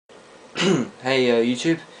Hey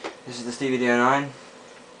YouTube, this is the Stevie09,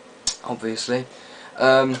 obviously. So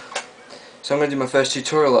I'm going to do my first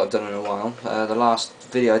tutorial that I've done in a while. The last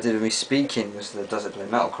video I did of me speaking was the Does It Play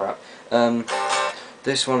Metal crap.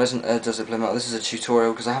 This one isn't a Does It Play Metal, this is a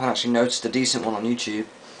tutorial because I haven't actually noticed a decent one on YouTube.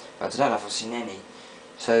 But I don't know if I've seen any.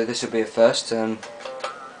 So this will be a first.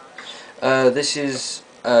 This is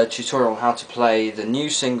a tutorial on how to play the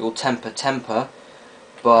new single Temper Temper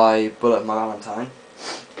by Bullet My Valentine.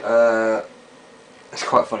 It's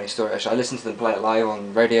quite a funny story actually. I listened to them play it live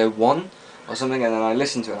on Radio 1 or something, and then I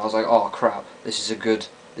listened to it and I was like, oh crap, this is good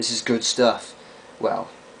stuff. Well,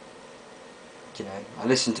 you know, I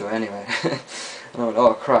listened to it anyway. And I went,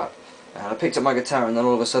 oh crap. And I picked up my guitar and then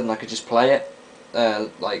all of a sudden I could just play it,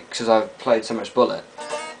 like, because I've played so much Bullet.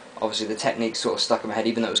 Obviously the technique sort of stuck in my head,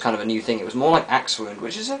 even though it was kind of a new thing. It was more like Axe Wound,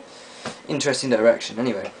 which is an interesting direction.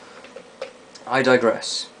 Anyway, I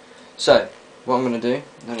digress. So, what I'm going to do,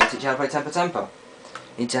 I'm going to teach you how to play Temper Temper.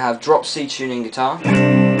 You need to have drop C tuning guitar.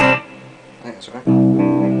 I think that's right.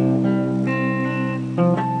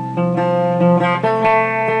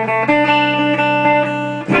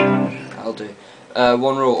 That'll do.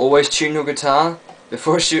 One rule, always tune your guitar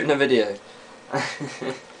before shooting a video.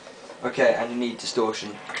 Okay, and you need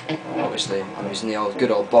distortion. Obviously, I'm using the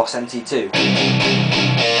good old Boss MT2.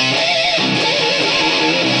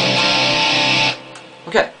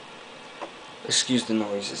 Okay. Excuse the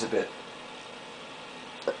noise, it's a bit,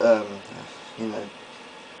 you know, a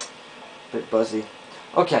bit buzzy.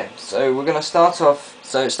 Okay, so we're going to start off,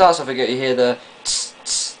 so it starts off, you hear the tss,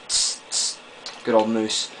 tss, tss, tss, good old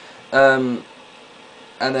moose, and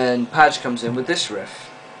then Padge comes in with this riff.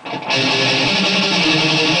 Oh,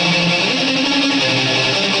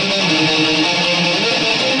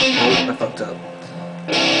 I fucked up.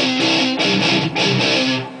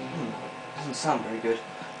 Doesn't sound very good.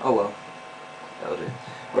 Oh well. That'll do.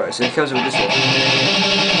 Right, so he comes in with this one.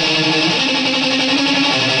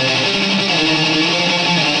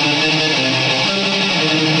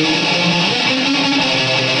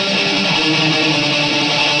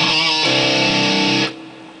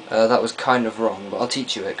 That was kind of wrong, but I'll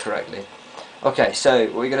teach you it correctly. Okay, so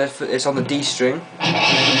we're gonna. It's on the D string.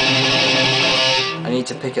 I need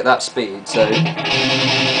to pick at that speed, so.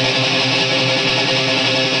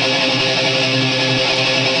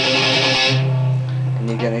 And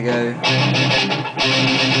you're gonna go.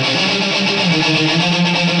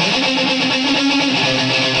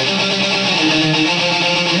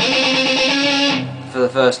 For the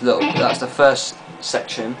first little, that's the first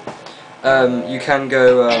section. You can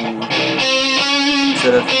go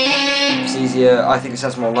sort of, it's easier, I think it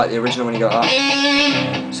sounds more like the original when you go up.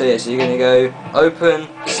 So yeah, so you're going to go open,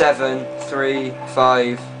 7, 3,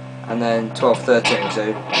 5, and then 12, 13,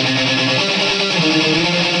 so.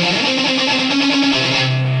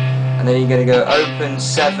 And then you're going to go open,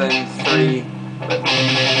 7, 3,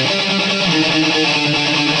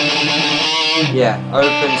 yeah,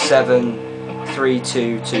 open, 7, 3,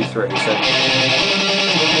 2, 2, 3, so.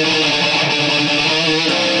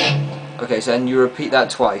 Okay, so then you repeat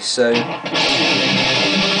that twice, so if you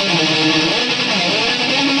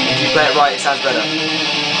play it right, it sounds better.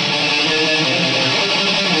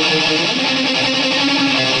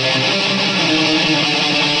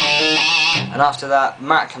 And after that,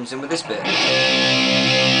 Matt comes in with this bit.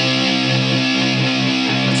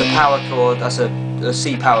 It's a power chord, that's a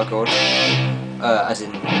C power chord, as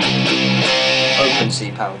in open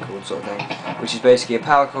C power chord sort of thing, which is basically a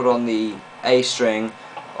power chord on the A string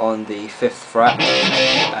on the 5th fret,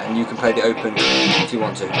 and you can play the open if you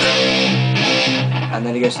want to. And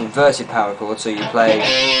then it goes to an inverted power chord, so you play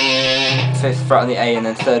 5th fret on the A and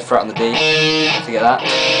then 3rd fret on the D to get that.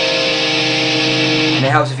 And it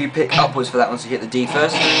helps if you pick upwards for that one, so you hit the D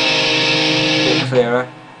first, a bit clearer,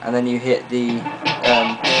 and then you hit the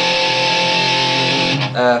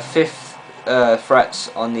 5th frets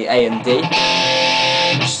on the A and D,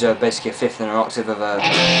 which is basically a 5th and an octave of a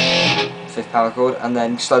 5th power chord, and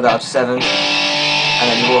then slide that up to 7, and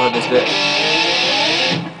then you've all heard this bit.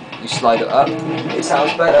 You slide it up. It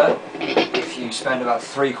sounds better if you spend about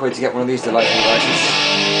 £3 to get one of these delightful devices,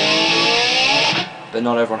 but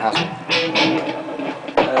not everyone has one.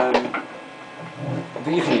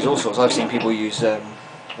 But you can use all sorts. I've seen people use, well,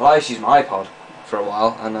 I used to use my iPod for a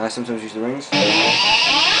while, and I sometimes use the rings.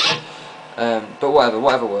 But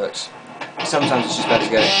whatever works. Sometimes it's just better to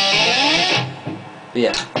go. But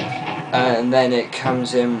yeah. And then it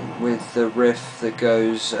comes in with the riff that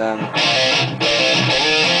goes and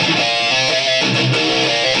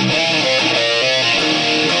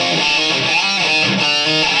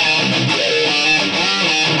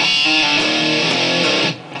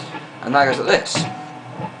that goes like this.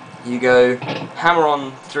 you go hammer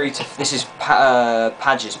on 3 to. This is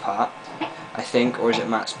Padge's part, I think, or is it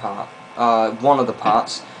Matt's part? One of the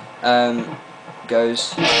parts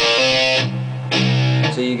goes.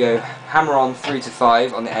 So you go hammer on 3 to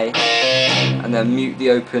 5 on the A, and then mute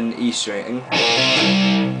the open E string,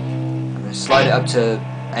 and then slide it up to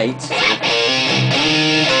 8,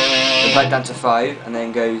 then back down to 5, and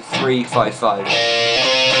then go 3 5 5.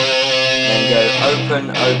 Then go open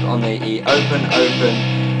open on the E, open open,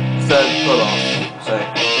 third pull off. So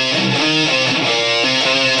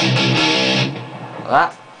like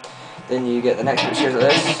that. Then you get the next bit which goes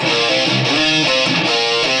like this.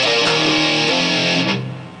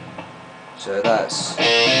 So that's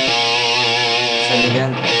same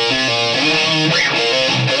again.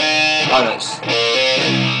 Oh no, it's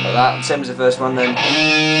like that. Same as the first one then.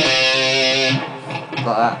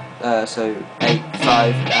 Like that. So 8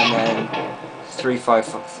 5 and then 3 5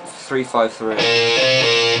 3 5 3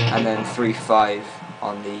 and then 3 5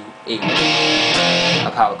 on the E.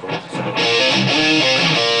 A power chord. So.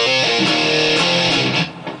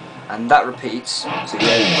 And that repeats. So you go.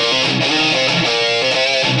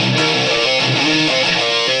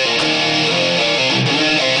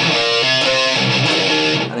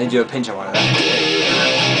 And then do a pinch on one of that.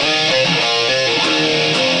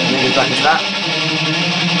 And then go back into that.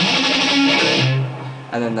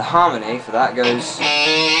 And then the harmony for that goes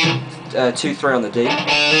 2 3 on the D,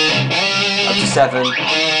 up to 7,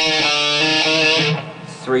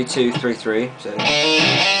 3 2 3 3. So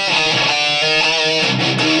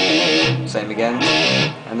same again.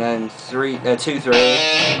 And then 2 3,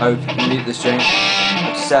 open, mute the string,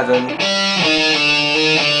 up to 7.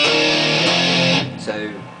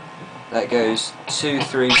 So that goes 2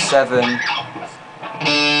 3 7.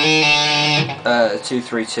 2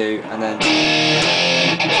 3 2, and then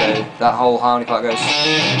so that whole harmony part goes.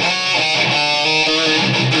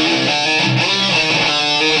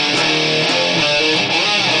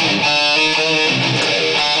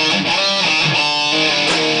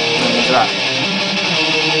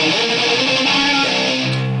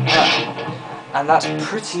 And that's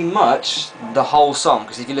pretty much the whole song,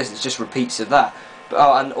 because if you listen, it's just repeats of that. But,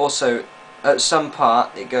 oh, and also at some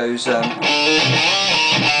part it goes.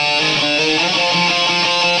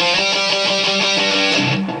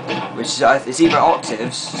 Which is, it's either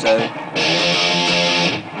octaves, so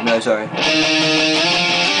no, sorry,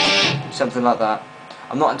 something like that.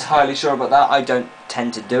 I'm not entirely sure about that. I don't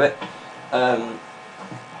tend to do it. But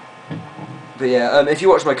yeah, if you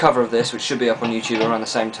watch my cover of this, which should be up on YouTube around the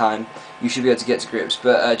same time, you should be able to get to grips.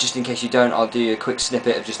 But just in case you don't, I'll do a quick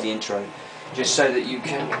snippet of just the intro, just so that you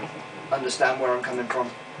can understand where I'm coming from.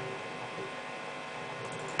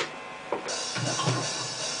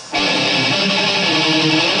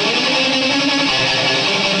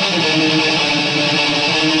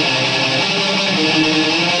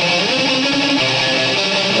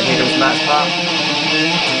 Matt's part,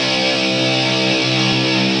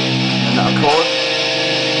 and that chord,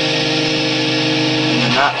 and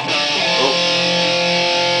then that, oh,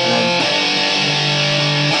 and then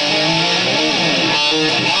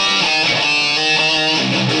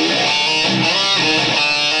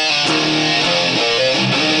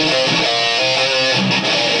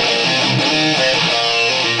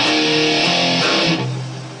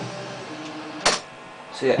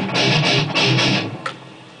so yeah.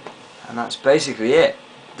 And that's basically it.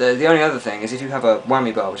 The only other thing is if you have a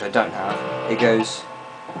whammy bar, which I don't have, it goes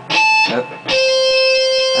up,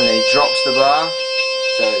 and then he drops the bar,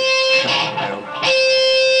 so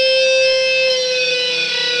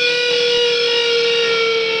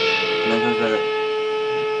and then comes back up.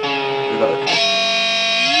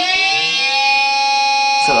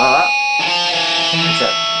 Something like that.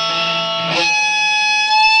 Except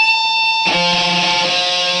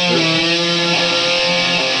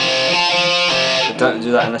don't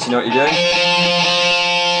do that unless you know what you're doing.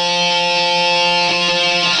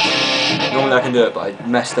 Normally I can do it, but I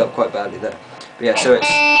messed up quite badly there. But yeah, so it's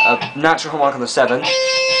a natural harmonic on the 7,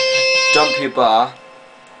 dump your bar,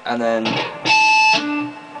 and then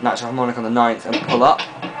natural harmonic on the 9th, and pull up.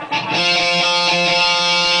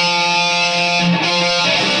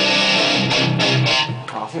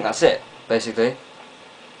 Oh, I think that's it, basically.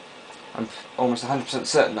 I'm almost 100%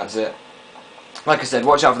 certain that's it. Like I said,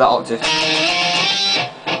 watch out for that octave.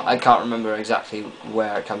 I can't remember exactly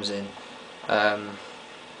where it comes in,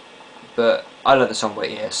 but I learned the song by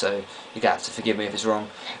ear, so you're going to have to forgive me if it's wrong.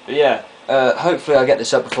 But yeah, hopefully I'll get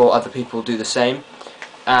this up before other people do the same,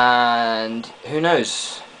 and who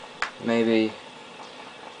knows, maybe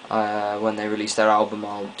when they release their album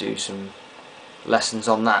I'll do some lessons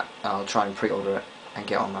on that. I'll try and pre-order it and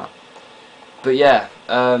get on that. But yeah,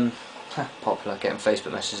 popular, getting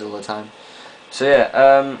Facebook messages all the time. So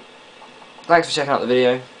yeah, thanks for checking out the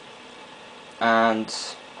video, and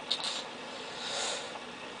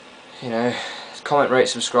you know, comment, rate,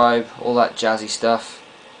 subscribe, all that jazzy stuff,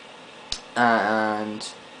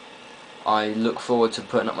 and I look forward to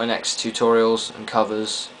putting up my next tutorials and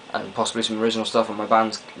covers and possibly some original stuff when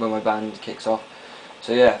my band kicks off.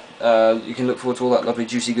 So yeah, you can look forward to all that lovely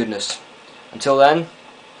juicy goodness. Until then,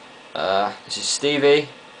 this is Stevie,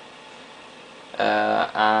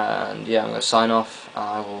 and yeah, I'm going to sign off.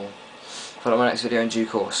 I will put up my next video in due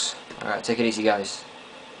course. Alright, take it easy guys.